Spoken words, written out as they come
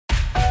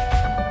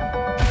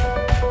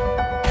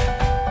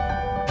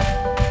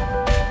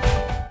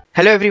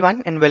Hello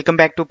everyone and welcome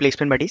back to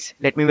Placement Buddies.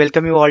 Let me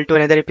welcome you all to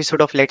another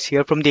episode of Let's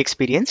Hear from the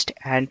Experienced.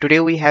 And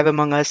today we have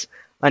among us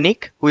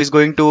Anik, who is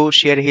going to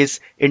share his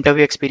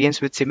interview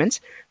experience with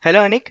Siemens. Hello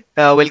Anik,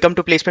 welcome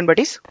to Placement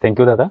Buddies. Thank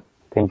you, Datta.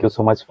 Thank you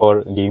so much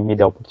for giving me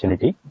the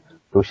opportunity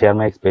to share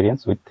my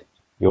experience with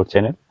your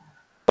channel.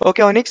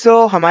 Okay Anik,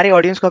 so हमारे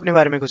audience को अपने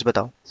बारे में कुछ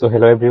बताओ. So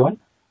hello everyone,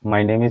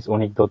 my name is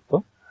Anik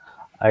Datta.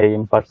 I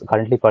am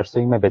currently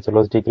pursuing my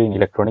bachelor's degree in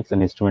Electronics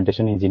and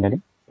Instrumentation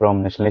Engineering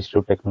from National Institute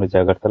of Technology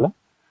Agartala.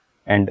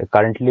 And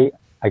currently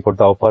I got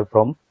the offer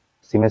from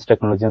Siemens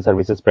Technology and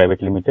Services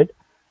Private Limited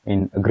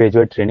in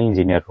graduate training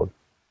engineer role.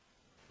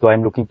 So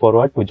I'm looking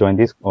forward to join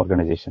this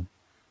organization.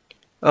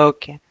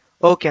 Okay,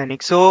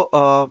 Anik.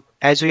 So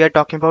as we are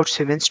talking about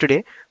Siemens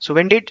today, so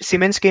when did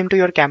Siemens came to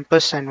your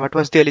campus and what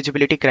was the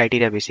eligibility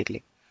criteria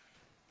basically?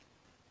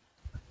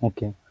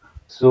 Okay,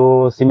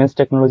 so Siemens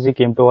Technology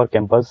came to our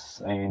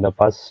campus in the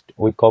first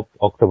week of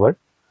October.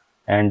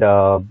 And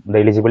the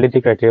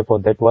eligibility criteria for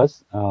that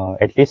was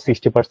at least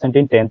 60%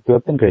 in 10th,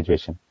 12th and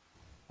graduation.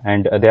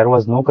 And there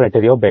was no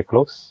criteria of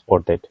backlogs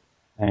for that.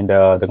 And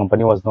the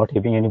company was not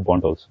having any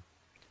bond also.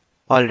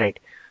 All right.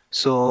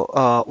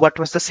 So what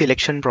was the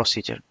selection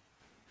procedure?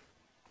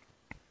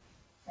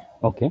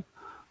 Okay.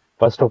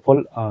 First of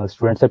all,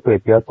 students have to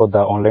appear for the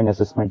online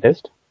assessment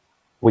test,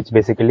 which is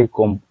basically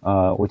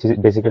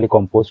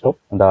composed of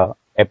the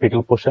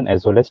aptitude portion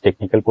as well as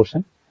technical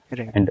portion.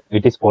 Right. And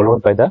it is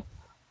followed by the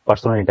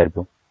personal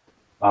interview.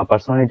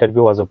 Personal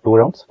interview was of 2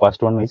 rounds.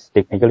 First one is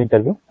technical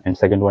interview and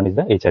second one is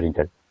the HR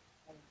interview.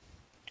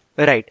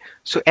 Right.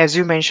 So as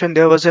you mentioned,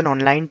 there was an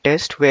online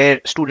test where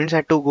students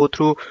had to go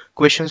through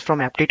questions from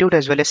aptitude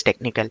as well as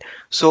technical.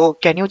 So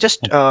can you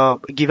just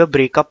give a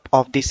breakup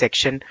of the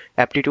section?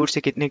 Aptitude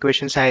से कितने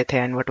questions आए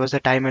थे and what was the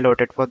time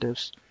allotted for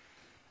this?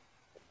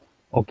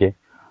 Okay.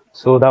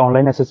 So the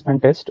online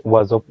assessment test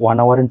was of 1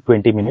 hour and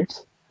 20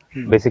 minutes.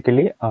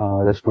 Basically,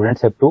 the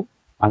students have to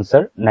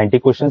answer 90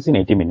 questions in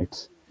 80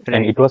 minutes. Right.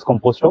 And it was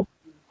composed of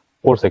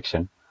 4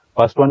 sections.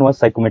 First one was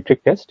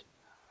psychometric test.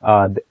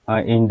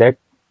 In that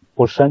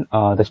portion,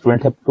 the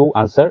students have to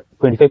answer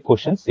 25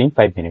 questions in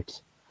 5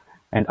 minutes.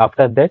 And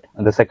after that,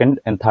 the second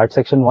and third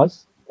section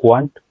was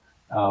quant,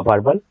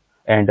 verbal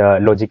and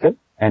logical.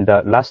 And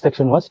the last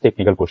section was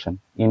technical question.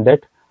 In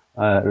that,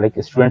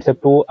 students have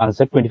to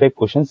answer 25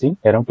 questions in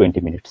around 20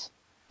 minutes.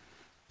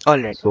 All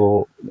right.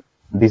 So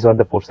these are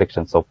the 4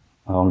 sections of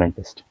online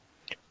test.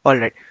 All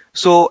right.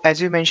 So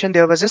as you mentioned,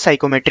 there was a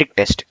psychometric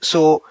test.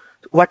 So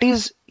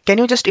can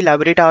you just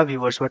elaborate our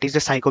viewers, what is the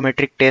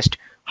psychometric test?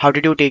 How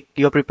did you take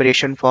your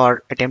preparation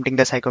for attempting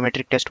the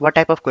psychometric test? What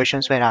type of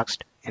questions were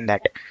asked in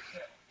that?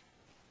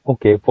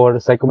 Okay, for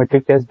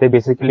psychometric test, they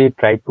basically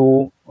try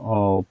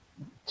to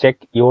check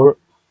your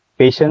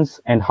patience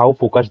and how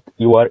focused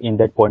you are in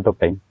that point of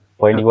time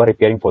when you are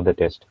preparing for the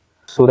test.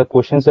 So the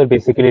questions are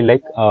basically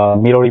like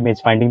mirror image,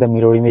 finding the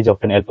mirror image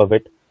of an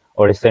alphabet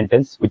or a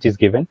sentence which is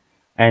given.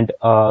 And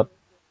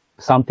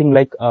something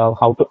like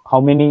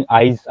how many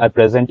eyes are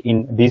present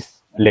in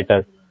this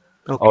letter,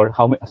 okay. Or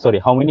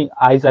how many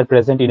eyes are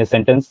present in a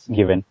sentence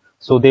given.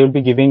 So they will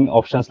be giving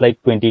options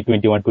like 20,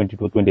 21,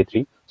 22,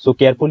 23. So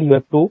carefully you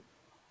have to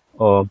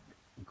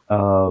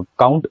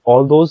count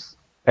all those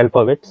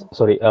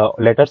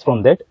letters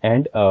from that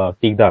and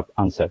take the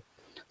answer.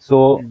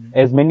 So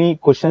as many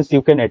questions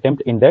you can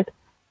attempt in that,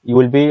 you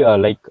will be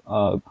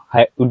will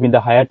be in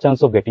the higher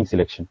chance of getting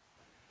selection.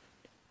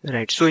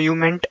 Right. So you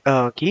meant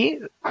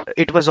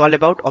it was all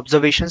about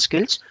observation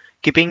skills,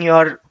 keeping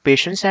your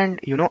patience and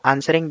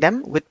answering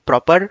them with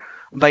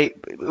by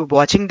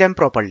watching them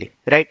properly,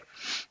 right?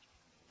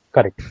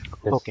 Correct.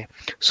 Yes. Okay.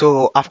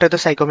 So after the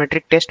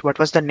psychometric test, what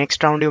was the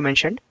next round you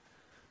mentioned?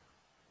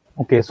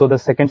 Okay. So the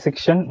second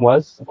section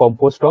was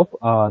composed of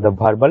the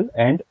verbal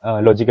and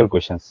logical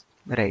questions.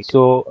 Right.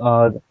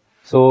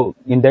 So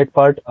in that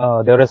part,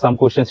 there are some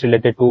questions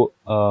related to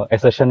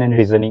assertion and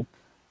reasoning.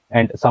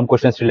 And some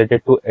questions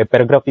related to a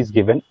paragraph is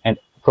given, and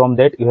from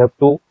that you have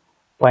to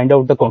find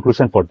out the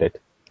conclusion for that.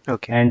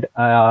 Okay.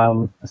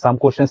 And some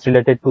questions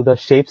related to the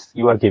shapes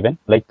you are given,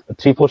 like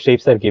 3-4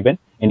 shapes are given,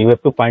 and you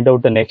have to find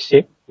out the next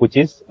shape, which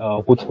is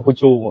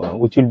which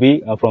will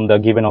be from the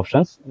given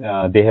options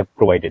they have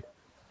provided.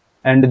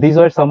 And these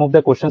are some of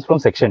the questions from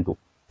section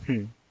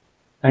 2.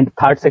 And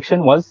third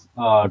section was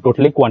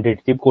totally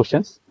quantitative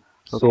questions.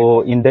 Okay.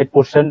 So in that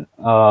portion,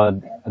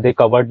 they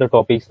covered the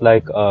topics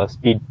like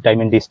speed,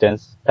 time and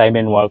distance, time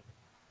and work,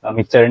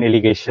 mixture and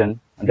alligation,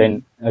 and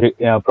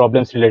then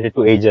problems related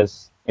to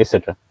ages,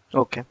 etc.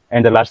 Okay.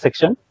 And the last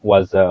section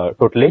was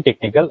totally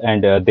technical,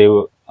 and they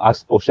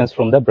asked questions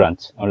from the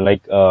branch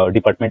or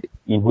department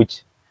in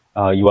which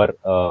you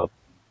are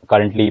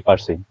currently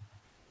pursuing.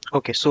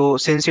 Okay. So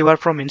since you are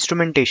from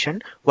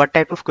instrumentation, what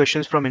type of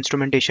questions from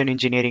instrumentation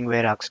engineering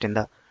were asked in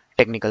the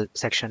technical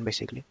section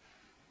basically?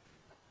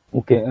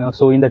 Okay,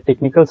 so in the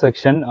technical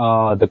section,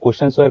 the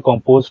questions were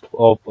composed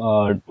of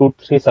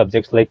 2-3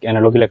 subjects like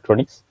analog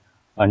electronics,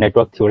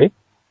 network theory,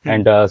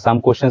 and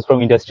some questions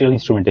from industrial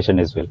instrumentation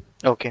as well.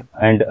 Okay.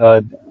 And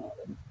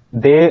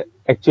they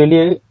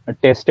actually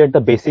tested the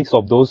basics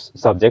of those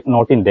subjects,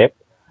 not in depth,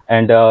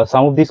 and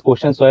some of these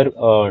questions were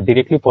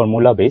directly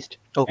formula based,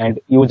 Okay. and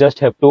you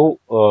just have to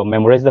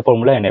memorize the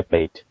formula and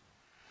apply it.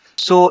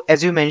 So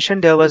as you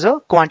mentioned, there was a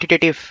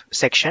quantitative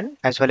section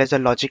as well as a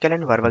logical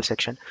and verbal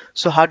section.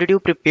 So how did you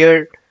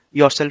prepare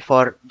yourself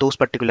for those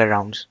particular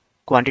rounds?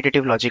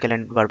 Quantitative, logical,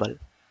 and verbal.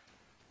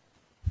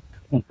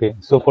 Okay,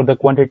 so for the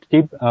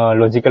quantitative,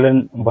 logical,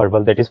 and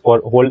verbal, that is for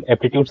whole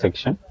aptitude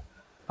section,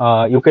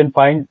 you can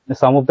find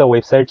some of the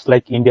websites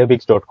like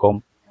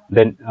indiabix.com,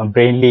 then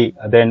Brainly,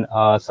 then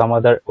some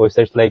other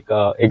websites like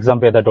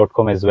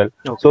examweather.com as well.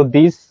 Okay. So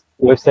these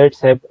websites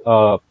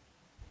have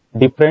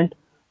different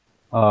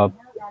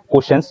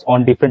questions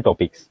on different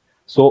topics.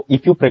 So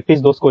if you practice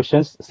those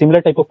questions,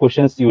 similar type of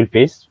questions you will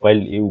face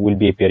while you will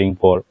be appearing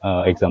for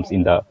exams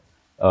in the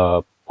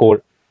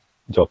core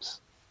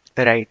jobs.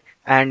 Right.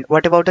 And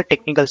what about the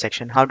technical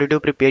section? How did you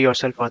prepare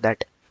yourself for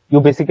that? You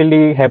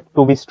basically have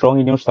to be strong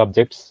in your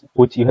subjects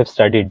which you have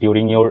studied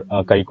during your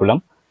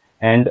curriculum,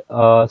 and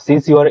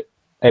since you are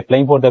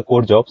applying for the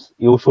core jobs,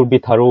 you should be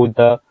thorough with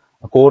the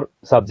core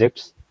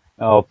subjects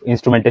of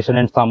instrumentation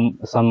and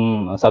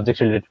some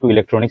subjects related to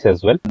electronics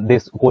as well.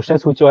 These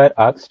questions which were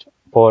asked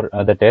for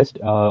the test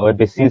were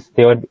since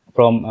they were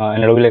from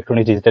analog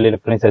electronics, digital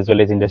electronics, as well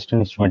as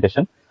industrial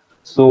instrumentation.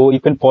 So you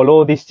can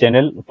follow this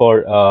channel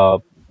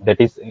for that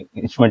is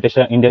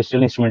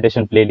industrial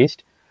instrumentation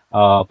playlist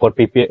for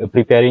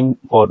preparing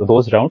for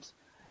those rounds,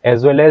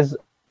 as well as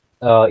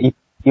if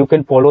you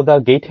can follow the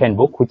GATE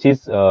handbook, which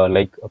is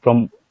like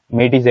from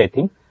Medis, I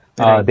think.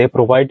 Right. They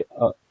provide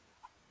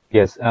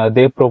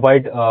they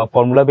provide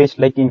formula based,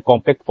 like in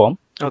compact form,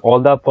 Okay. all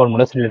the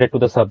formulas related to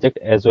the subject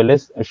as well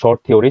as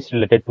short theories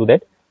related to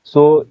that.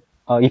 So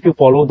if you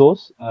follow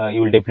those,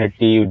 you will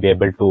definitely be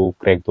able to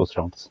crack those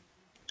rounds.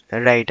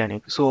 Right,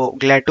 Anik. So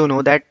glad to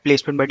know that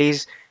placement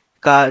buddies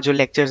का जो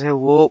lectures है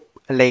वो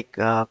like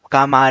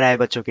काम आ रहा है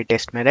बच्चों की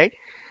test में, right?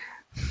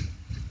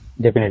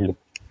 Definitely.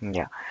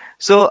 Yeah.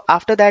 So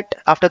after that,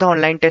 after the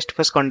online test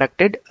was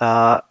conducted,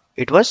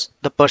 it was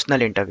the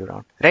personal interview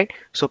round, right?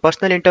 So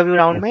personal interview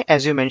round में,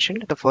 as you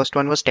mentioned, the first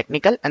one was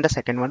technical and the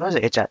second one was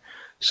HR.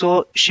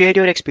 So share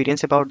your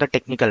experience about the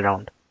technical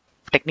round.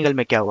 Technical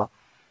में क्या हुआ?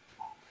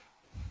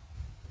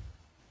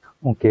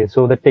 Okay,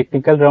 so the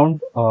technical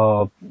round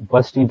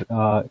first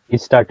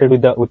it started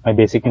with my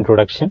basic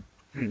introduction,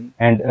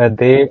 and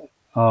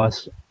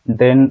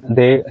then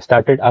they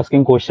started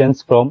asking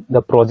questions from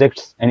the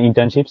projects and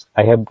internships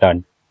I have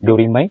done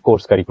during my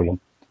course curriculum.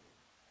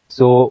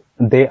 So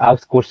they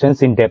asked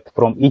questions in depth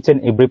from each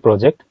and every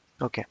project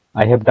Okay.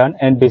 I have done,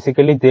 and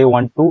basically they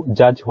want to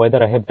judge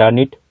whether I have done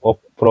it of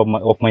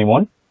my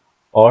own,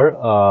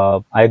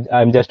 or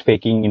I'm just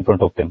faking in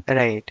front of them.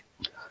 Right.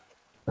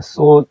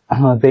 So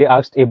they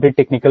asked every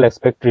technical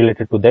aspect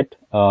related to that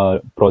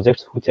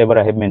projects, whichever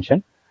I have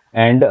mentioned,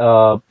 and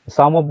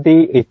some of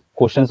the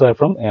questions were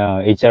from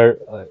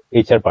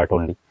HR part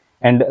only,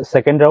 and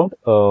second round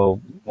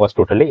was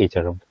totally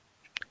HR round.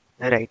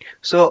 Right.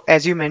 So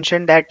as you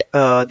mentioned that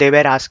they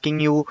were asking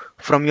you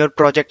from your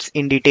projects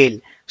in detail.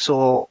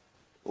 So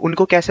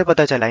उनको कैसे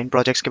पता चला इन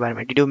projects के बारे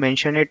में? Did you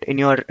mention it in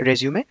your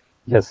resume?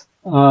 Yes,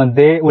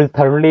 they will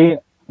thoroughly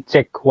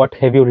check what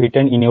have you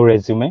written in your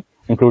resume,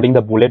 including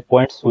the bullet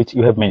points which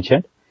you have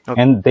mentioned,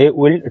 Okay. and they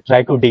will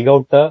try to dig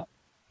out the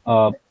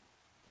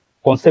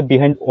concept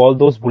behind all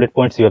those bullet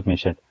points you have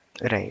mentioned,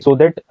 Right. so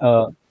that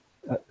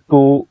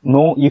to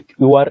know if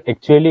you are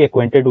actually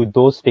acquainted with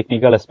those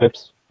technical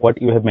aspects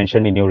what you have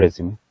mentioned in your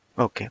resume.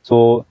 Okay.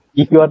 So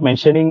if you are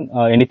mentioning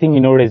anything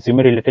in your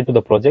resume related to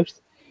the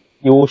projects,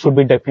 you should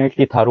be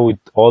definitely thorough with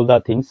all the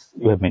things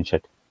you have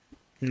mentioned.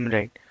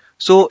 Right.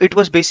 So it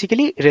was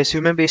basically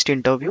resume based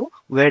interview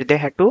where they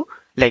had to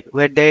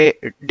where they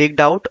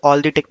digged out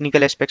all the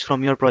technical aspects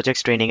from your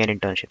projects, training and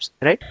internships,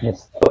 right?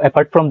 Yes. So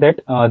apart from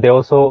that, they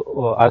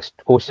also asked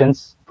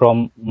questions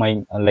from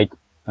my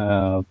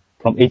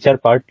from HR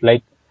part,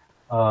 like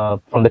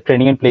from the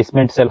training and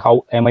placement cell,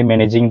 how am I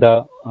managing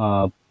the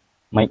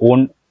my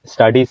own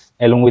studies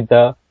along with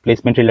the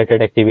placement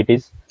related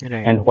activities,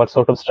 Right. and what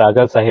sort of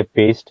struggles I have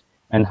faced,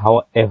 and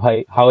how have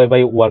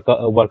I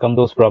overcome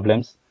those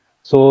problems.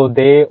 So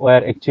they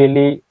were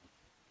actually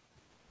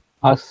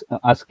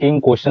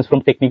asking questions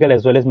from technical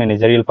as well as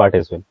managerial part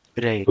as well,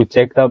 Right. to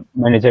check the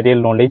managerial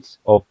knowledge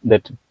of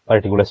that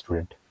particular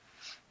student.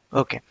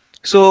 Okay.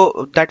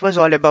 So that was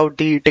all about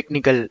the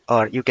technical,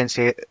 or you can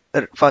say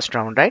first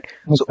round, right?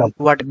 So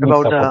what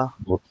about the?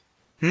 Both.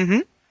 Mm-hmm.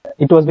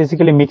 It was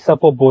basically mix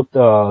up of both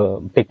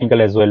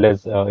technical as well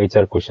as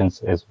HR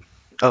questions as well.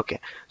 Okay.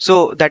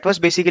 So that was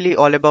basically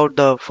all about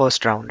the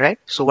first round, right?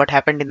 So what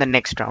happened in the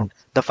next round,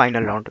 the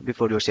final round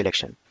before your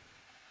selection?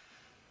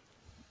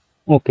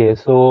 Okay,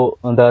 so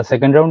the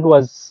second round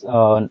was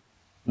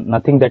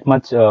nothing that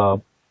much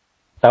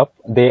tough.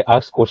 They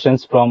asked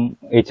questions from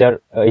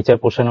HR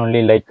portion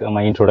only, like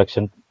my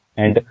introduction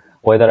and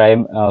whether I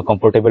am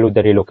comfortable with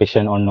the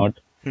relocation or not,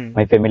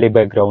 my family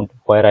background,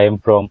 where I am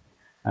from,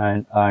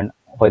 and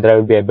whether I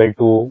will be able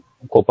to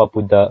cope up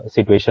with the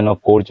situation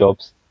of core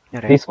jobs.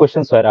 Right. These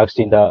questions were asked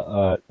in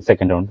the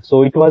second round.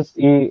 So it was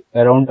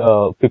around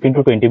 15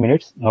 to 20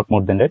 minutes, not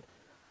more than that.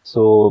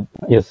 So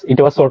yes, it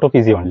was sort of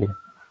easy only.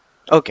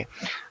 Okay.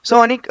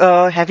 So, Anik,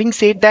 having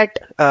said that,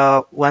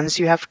 once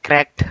you have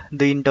cracked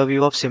the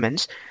interview of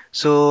Siemens,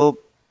 so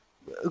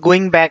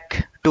going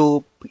back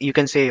to, you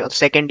can say, your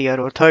second year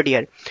or third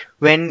year,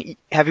 when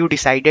have you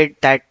decided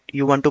that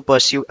you want to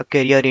pursue a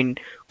career in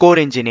core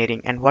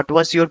engineering, and what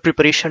was your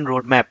preparation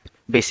roadmap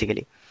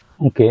basically?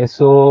 Okay,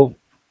 so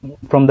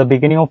from the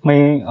beginning of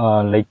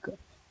my like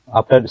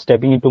after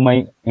stepping into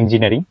my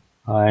engineering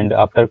and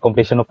after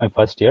completion of my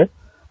first year,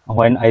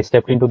 when I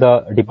stepped into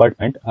the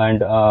department,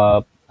 and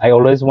I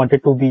always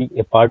wanted to be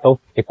a part of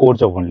a core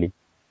job only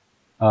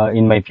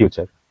in my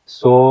future.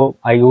 So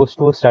I used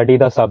to study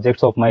the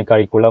subjects of my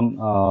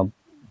curriculum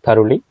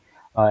thoroughly,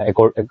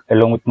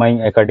 along with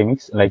my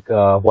academics, like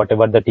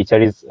whatever the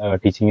teacher is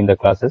teaching in the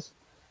classes.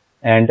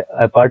 And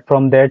apart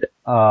from that,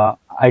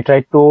 I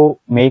try to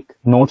make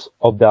notes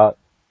of the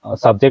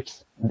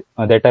subjects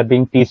that are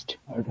being taught,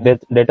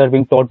 that are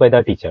being taught by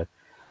the teacher.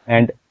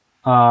 And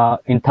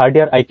in third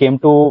year, I came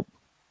to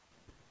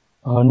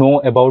know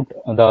about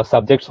the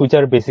subjects which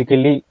are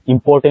basically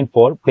important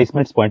for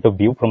placement's point of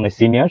view from the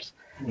seniors,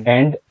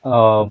 and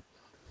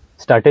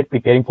started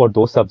preparing for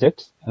those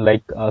subjects.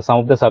 Like some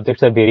of the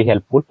subjects are very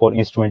helpful for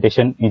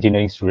instrumentation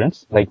engineering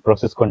students, like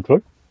process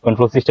control,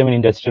 control system and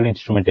industrial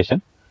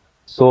instrumentation.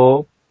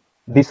 So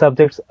these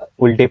subjects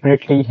will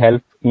definitely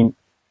help in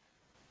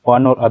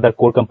one or other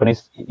core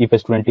companies if a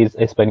student is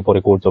aspiring for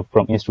a core job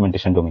from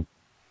instrumentation domain.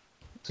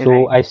 So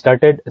Right. I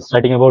started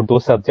studying about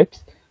those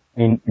subjects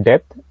in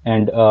depth,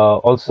 and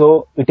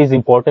also it is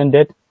important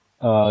that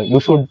you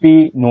should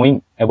be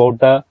knowing about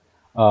the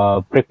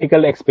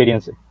practical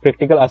experience,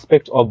 practical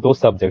aspects of those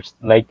subjects,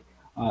 like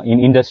in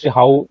industry,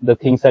 how the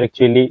things are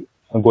actually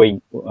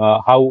going,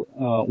 how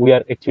we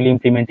are actually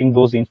implementing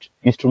those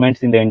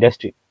instruments in the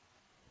industry.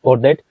 For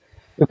that,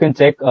 you can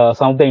check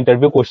some of the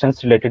interview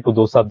questions related to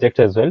those subjects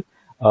as well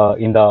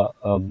in the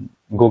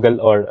Google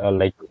or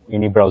like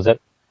any browser.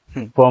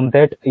 Hmm. From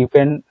that, you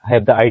can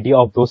have the idea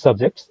of those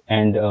subjects,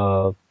 and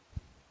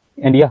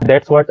yeah,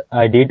 that's what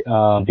I did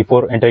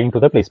before entering into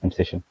the placement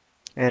session.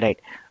 Right.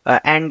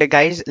 And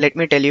guys, let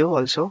me tell you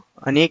also,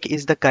 Anik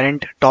is the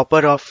current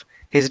topper of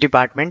his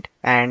department,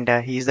 and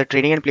he is the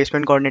training and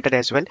placement coordinator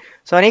as well.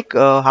 So, Anik,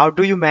 how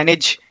do you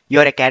manage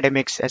your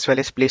academics as well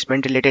as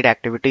placement related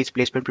activities,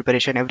 placement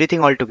preparation,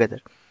 everything all together?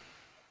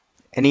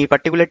 Any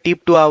particular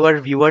tip to our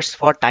viewers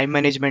for time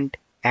management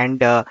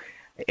and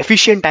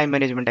efficient time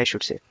management, I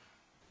should say?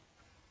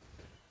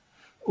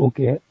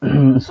 Okay,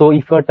 so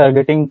if you are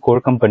targeting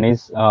core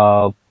companies,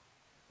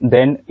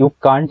 then you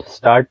can't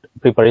start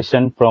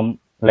preparation from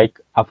like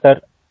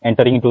after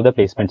entering into the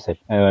placement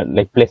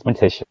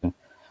session.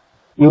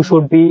 You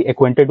should be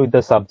acquainted with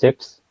the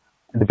subjects,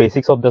 the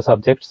basics of the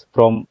subjects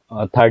from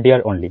third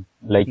year only,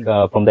 like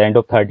Hmm. from the end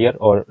of third year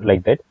or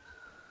like that.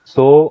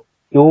 So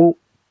you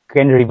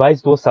can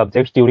revise those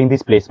subjects during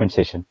this placement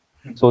session,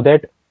 so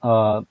that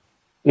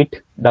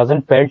it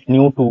doesn't felt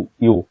new to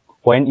you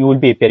when you will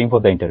be appearing for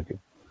the interview.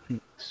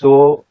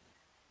 So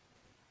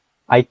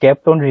I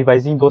kept on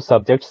revising those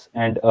subjects,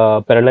 and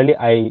parallelly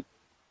I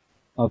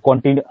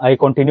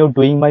continued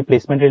doing my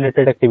placement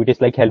related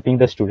activities like helping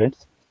the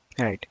students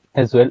Right.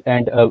 as well,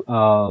 and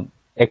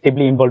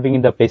actively involving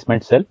in the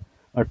placement cell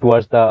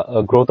towards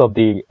the growth of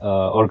the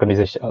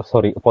organization.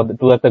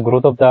 Towards the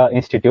growth of the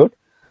institute,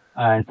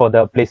 and for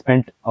the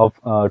placement of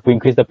to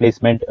increase the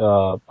placement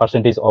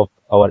percentage of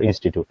our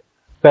institute.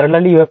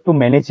 Parallelly, you have to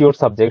manage your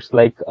subjects.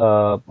 Like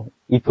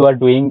if you are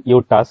doing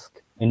your task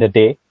in a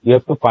day, you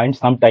have to find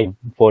some time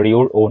for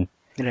your own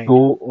Right.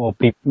 to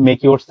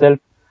make yourself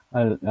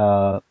uh,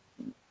 uh,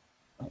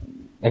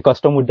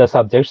 accustomed with the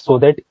subjects, so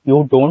that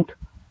you don't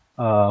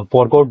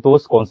forget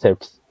those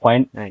concepts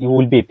when Right. you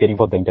will be appearing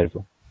for the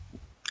interview.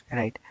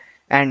 Right.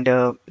 And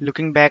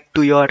looking back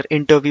to your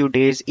interview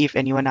days, if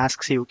anyone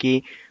asks you,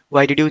 okay,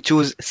 why did you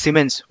choose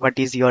Siemens? What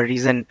is your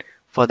reason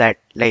for that?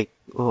 Like,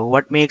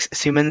 what makes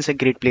Siemens a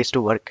great place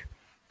to work,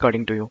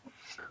 according to you?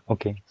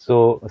 Okay,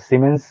 so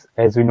Siemens,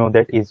 as we know,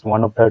 that is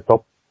one of the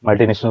top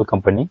multinational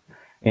company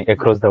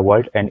across the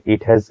world, and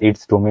it has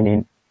its domain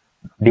in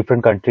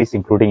different countries,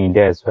 including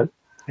India as well.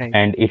 Right.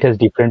 And it has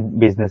different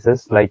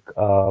businesses like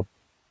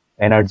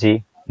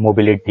energy,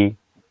 mobility,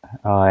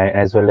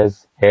 as well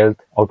as health,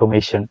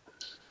 automation.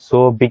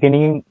 So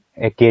beginning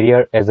a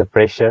career as a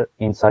fresher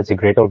in such a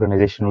great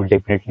organization will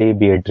definitely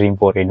be a dream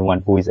for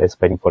anyone who is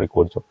aspiring for a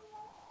core job.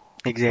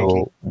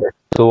 Exactly.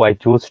 So I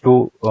chose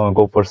to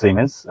go for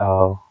Siemens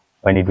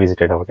when it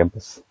visited our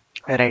campus.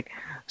 Right.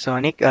 So,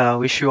 Anik,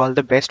 wish you all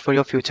the best for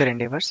your future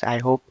endeavors. I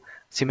hope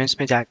Siemens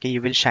में जाके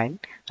you will shine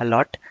a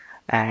lot.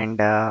 And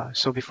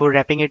so, before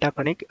wrapping it up,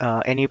 Anik,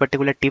 any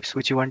particular tips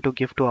which you want to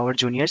give to our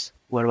juniors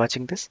who are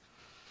watching this?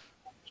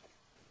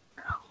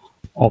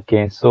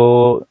 Okay,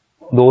 so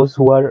those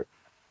who are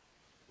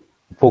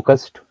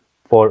focused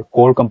for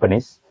core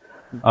companies,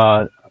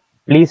 uh,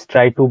 please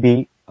try to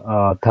be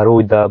thorough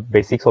with the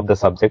basics of the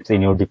subjects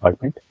in your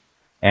department,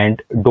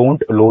 and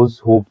don't lose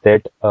hope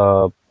that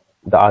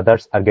the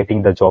others are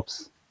getting the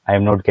jobs I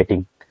am not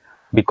getting,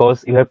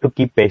 because you have to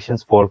keep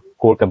patience for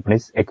core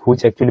companies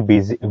which actually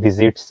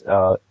visits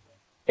a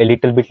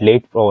little bit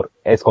late or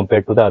as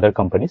compared to the other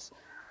companies.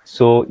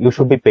 So you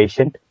should be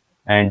patient,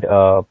 and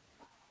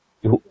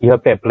you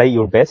have to apply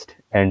your best,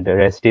 and the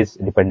rest is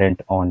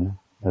dependent on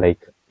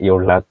like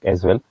your luck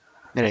as well.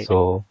 Right.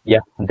 So yeah,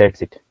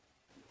 that's it.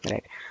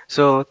 Right.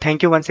 So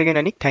thank you once again,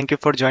 Anik. Thank you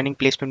for joining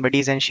Placement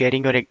Buddies and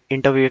sharing your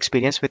interview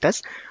experience with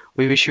us.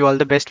 We wish you all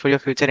the best for your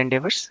future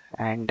endeavors.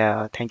 And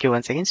thank you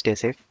once again. Stay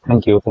safe.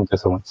 Thank you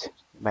so much.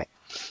 Bye.